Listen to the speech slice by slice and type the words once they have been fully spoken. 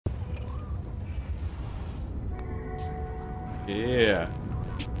Yeah.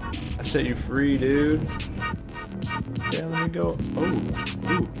 I set you free, dude. Yeah, let me go. Oh.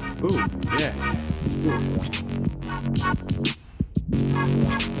 Ooh. Yeah.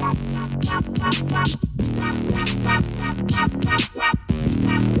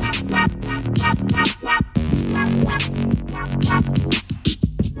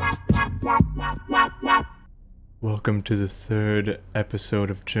 Welcome to the third episode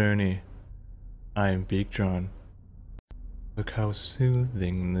of Journey. I am Beakdrawn. Look how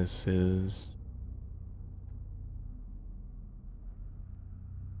soothing this is.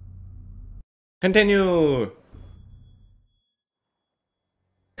 Continue!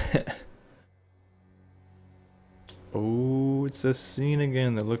 Oh, it's a scene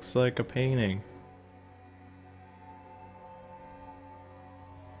again that looks like a painting.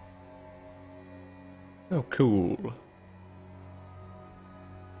 So cool.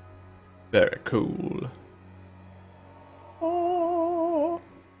 Very cool. Oh,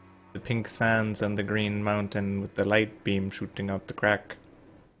 the pink sands and the green mountain with the light beam shooting out the crack.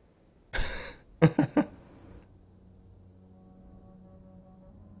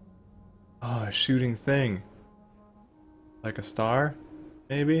 Oh, a shooting thing. Like a star?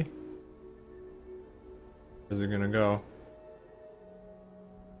 Maybe? Where's it gonna go?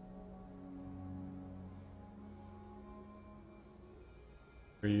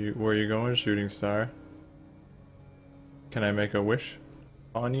 Where are you going, shooting star? Can I make a wish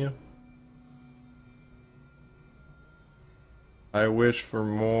on you? I wish for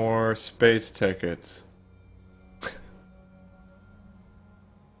more space tickets.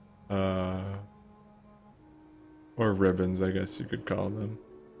 Or ribbons, I guess you could call them.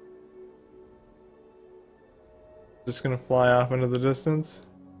 Just gonna fly off into the distance?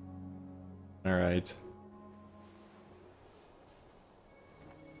 Alright.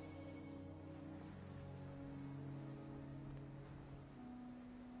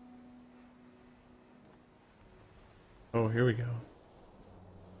 Oh, here we go.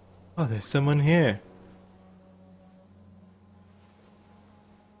 Oh, there's someone here.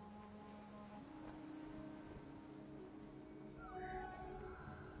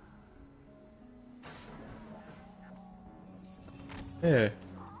 Hey.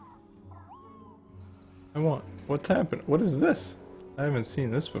 What's happened? What is this? I haven't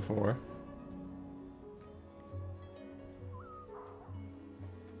seen this before.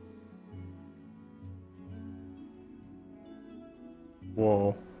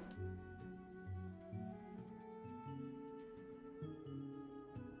 Whoa.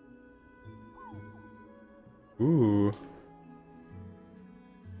 Ooh.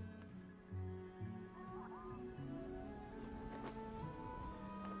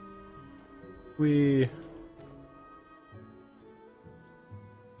 We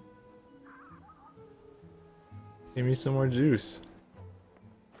give me some more juice.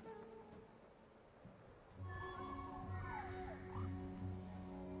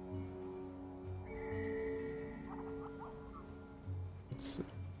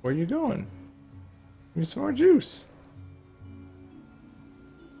 Where are you going? Give me some more juice.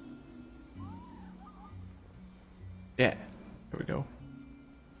 Yeah, here we go.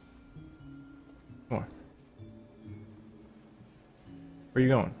 More. Where are you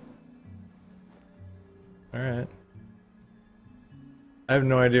going? Alright. I have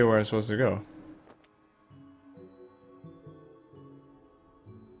no idea where I'm supposed to go.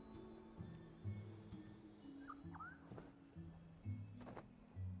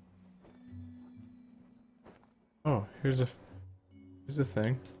 Oh, here's a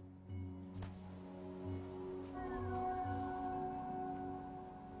thing.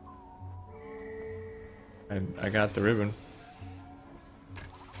 And I got the ribbon.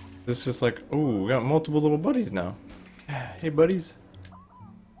 This is just like, oh, we got multiple little buddies now. Hey, buddies.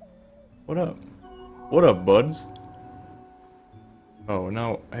 What up? What up, buds? Oh,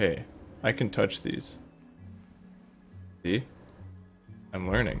 no, hey, I can touch these. See? I'm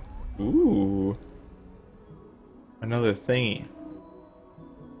learning. Ooh. Another thingy.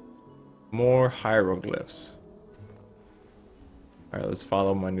 More hieroglyphs. Alright, let's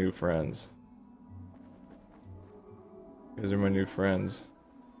follow my new friends. These are my new friends.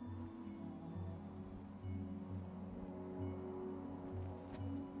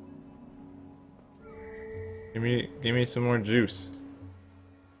 Give me some more juice.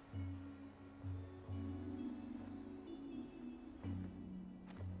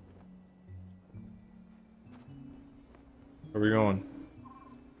 Where are we going?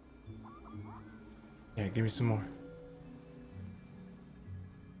 Yeah, give me some more.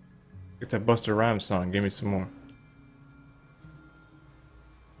 Get that Busta Rhymes song, give me some more.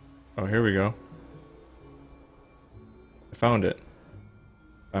 Oh, here we go. found it.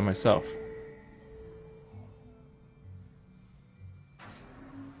 By myself.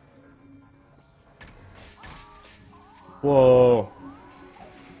 Whoa.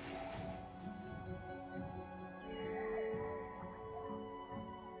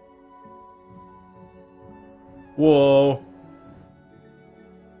 Whoa.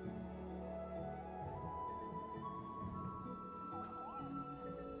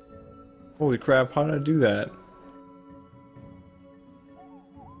 Holy crap, how did I do that?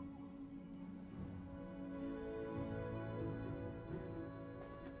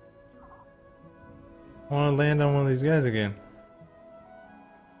 I want to land on one of these guys again.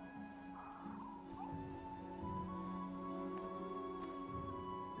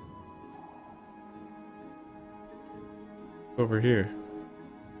 Over here.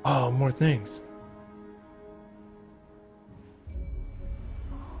 Oh, more things.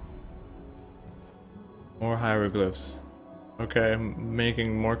 More hieroglyphs. Okay, I'm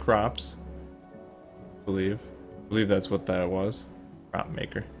making more crops. Believe that's what that was. Crop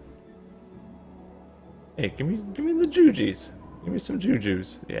maker. Hey, give me the jujis. Give me some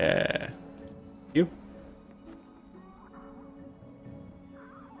jujus. Yeah. You.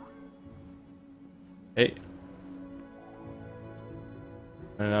 Hey.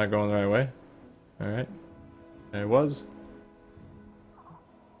 Am I not going the right way? Alright. There it was.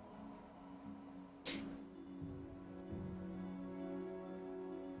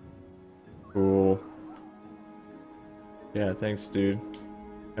 Cool. Yeah, thanks, dude.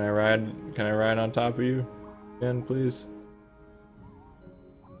 Can I ride on top of you again, please?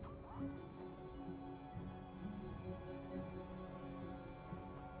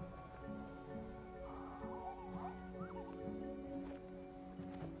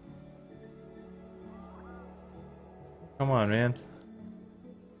 Come on, man.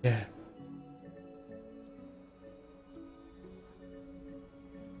 Yeah.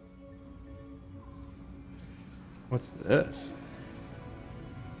 What's this?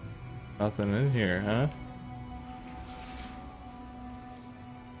 Nothing in here, huh?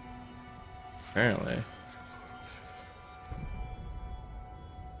 Apparently.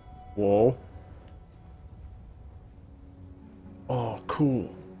 Whoa. Oh,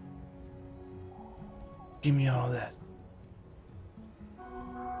 cool. Give me all that.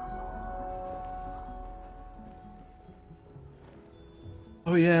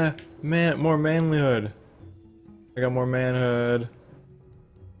 Oh yeah, man, more manlyhood. I got more manhood.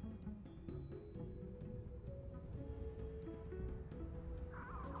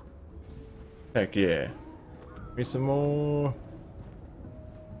 Heck yeah. Give me some more.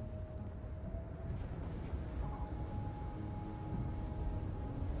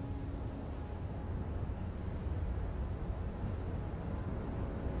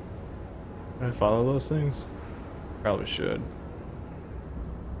 Can I follow those things? Probably should.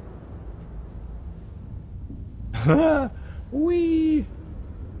 Wee.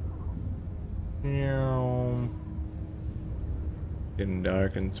 Getting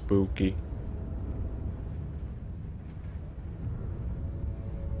dark and spooky.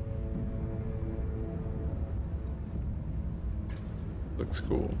 Looks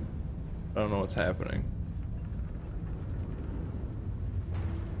cool. I don't know what's happening.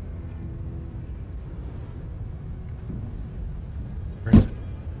 Where is it?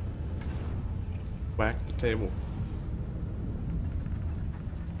 Whack the table.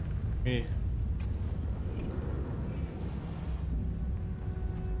 Me.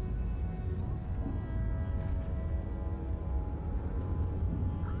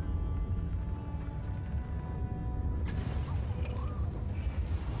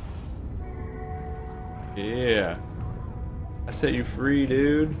 Yeah. I set you free,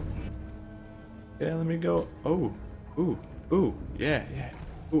 dude. Yeah, let me go. Oh. Ooh. Ooh. Yeah, yeah.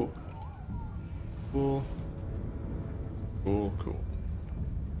 Cool. Cool. Cool, cool.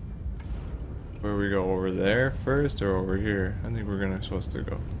 Where we go, over there first or over here? I think we're supposed to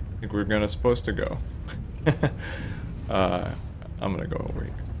go. I'm gonna go over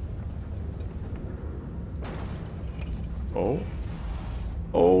here. Oh.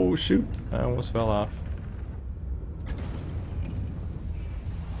 Oh shoot. I almost fell off.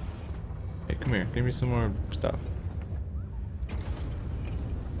 Hey, come here. Give me some more stuff.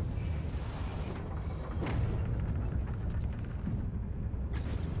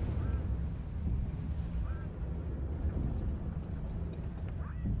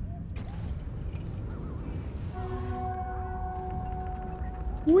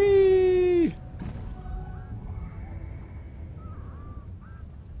 Whee!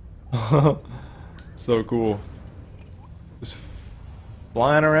 So cool. Just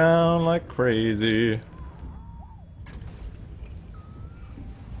flying around like crazy.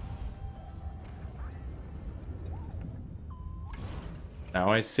 Now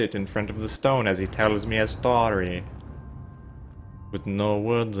I sit in front of the stone as he tells me a story. With no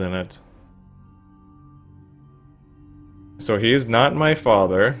words in it. So he is not my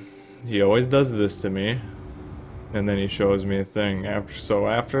father. He always does this to me. And then he shows me a thing.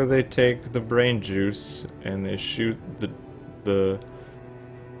 After they take the brain juice and they shoot the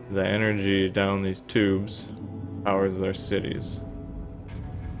energy down these tubes, powers their cities.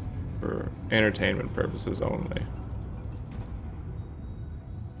 For entertainment purposes only.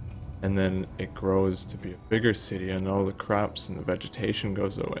 And then it grows to be a bigger city and all the crops and the vegetation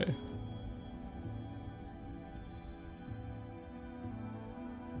goes away.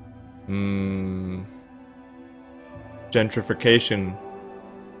 Gentrification.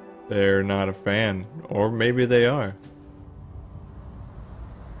 They're not a fan. Or maybe they are.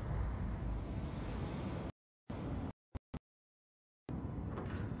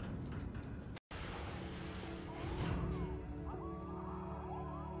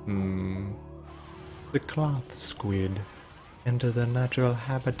 The cloth squid enter their natural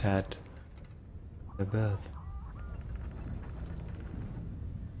habitat. The birth.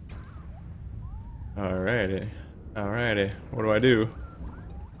 Alrighty. Alrighty. What do I do?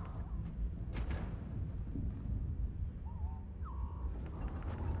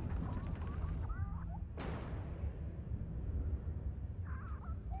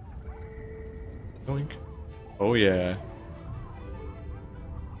 Doink. Oh yeah.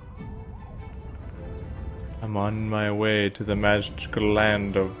 I'm on my way to the magical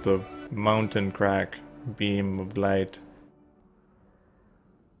land of the mountain crack beam of light.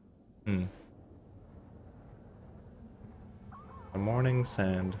 The morning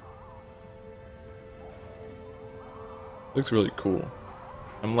sand. Looks really cool.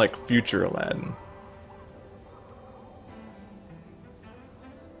 I'm like future Aladdin.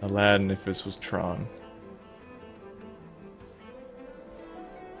 Aladdin if this was Tron.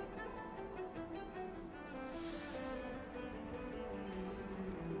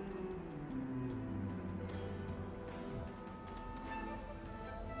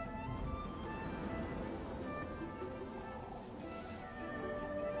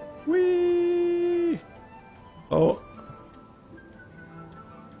 Whee! Oh.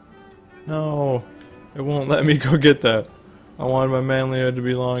 No. It won't let me go get that. I wanted my manlyhood to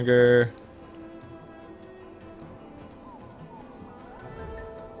be longer.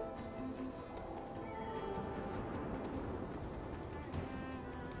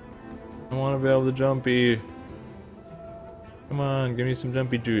 I want to be able to jumpy. Come on, give me some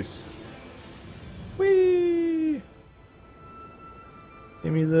jumpy juice. Whee!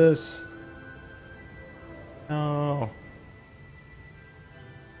 Give me this. No.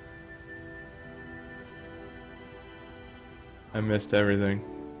 I missed everything.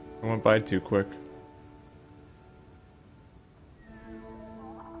 I went by too quick.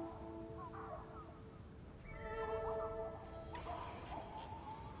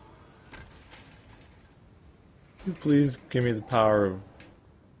 Can you please give me the power of,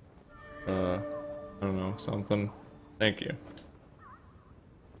 I don't know, something. Thank you.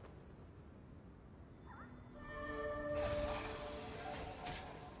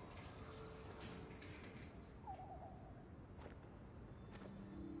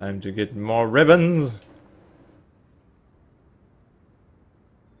 Time to get more ribbons!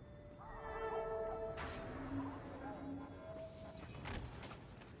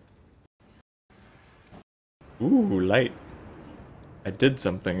 Ooh, light. I did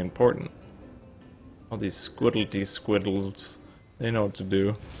something important. All these squiddly squiddles, they know what to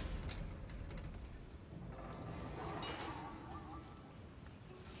do.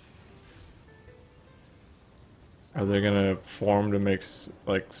 Are they gonna form to make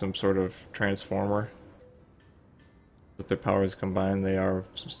like some sort of transformer? With their powers combined, they are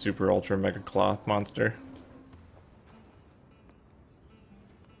super ultra mega cloth monster.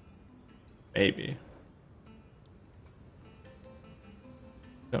 Maybe.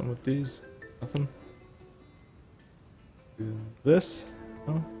 Done with these? Nothing? Do this?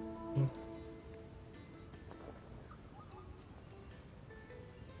 No?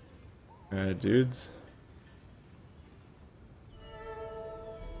 Alright, dudes.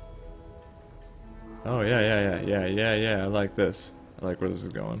 Oh, yeah. I like this. I like where this is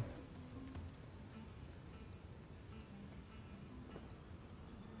going.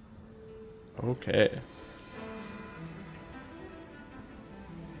 Okay.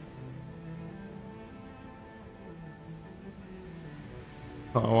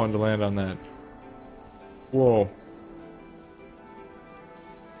 Oh, I wanted to land on that. Whoa.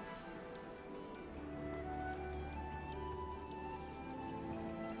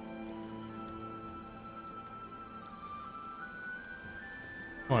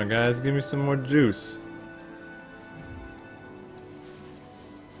 Come on, guys, give me some more juice.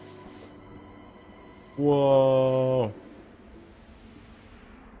 Whoa.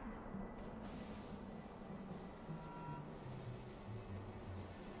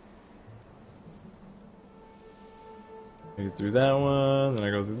 I get through that one, then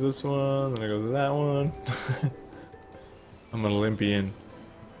I go through this one, then I go through that one. I'm an Olympian.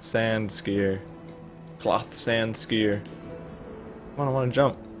 Sand skier. Cloth sand skier. Come on, I want to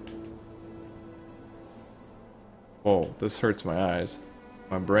jump. Whoa, this hurts my eyes.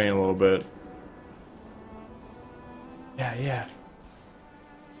 My brain a little bit. Yeah.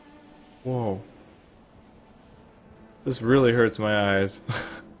 Whoa. This really hurts my eyes.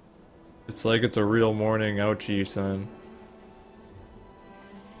 It's like it's a real morning. Ouchie, son.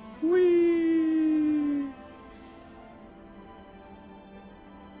 Whee!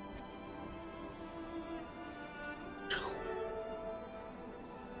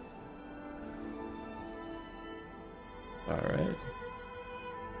 Alright.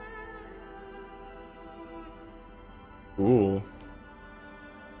 Cool.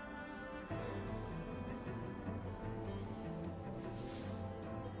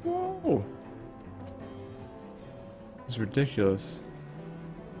 Whoa! It's ridiculous.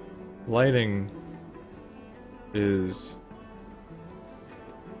 Lighting is...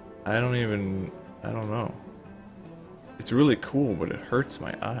 I don't know. It's really cool, but it hurts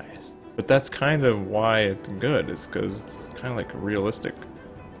my eyes. But that's kind of why it's good, is because it's kind of like realistic.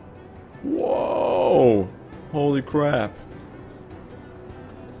 Whoa! Holy crap.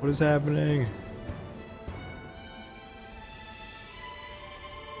 What is happening?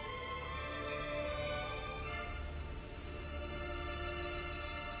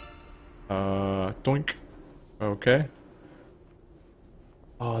 Doink. Okay.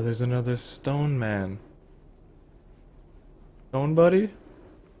 Oh, there's another stone man. Stone buddy?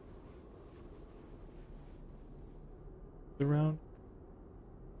 Around?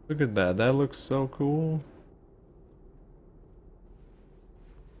 Look at that. That looks so cool.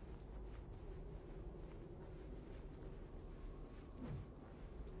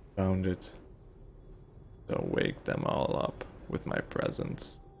 Found it. To wake them all up with my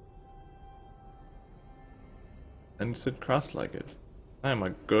presence. And sit cross-legged. I am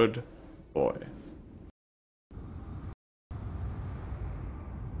a good boy.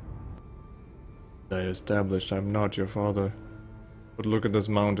 I established I'm not your father. But look at this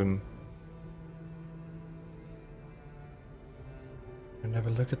mountain. I never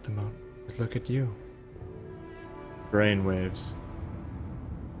look at the mountain. Just look at you. Brainwaves.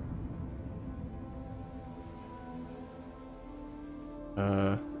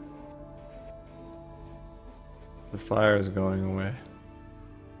 The fire is going away.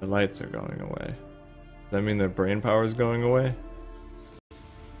 The lights are going away. Does that mean their brain power is going away?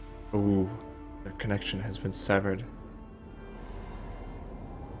 Ooh, their connection has been severed.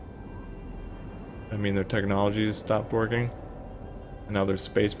 I mean their technology has stopped working? And now they're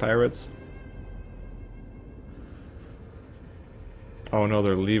space pirates? Oh no,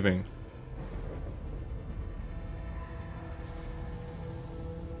 they're leaving.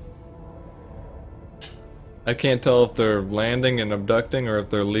 I can't tell if they're landing and abducting or if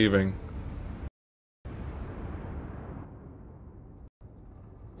they're leaving.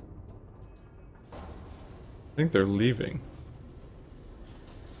 I think they're leaving.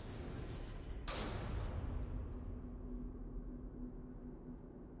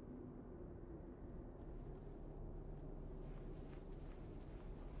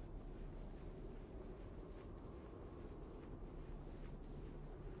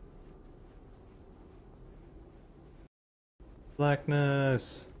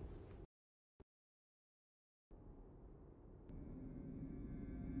 Blackness.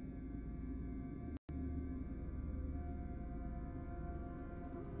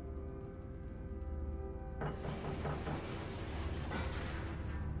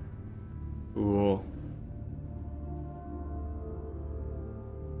 Cool.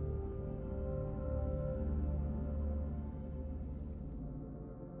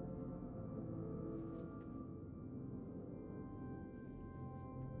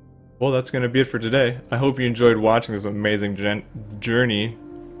 Well, that's going to be it for today. I hope you enjoyed watching this amazing journey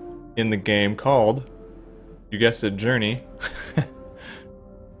in the game called, you guessed it, Journey.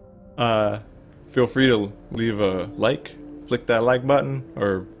 Feel free to leave a like, flick that like button,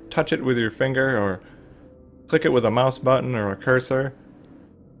 or touch it with your finger, or click it with a mouse button or a cursor.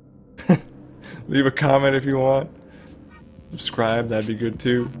 Leave a comment if you want. Subscribe, that'd be good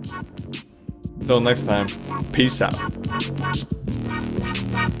too. Until next time, peace out.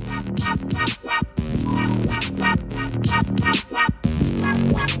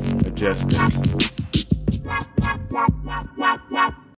 majestic.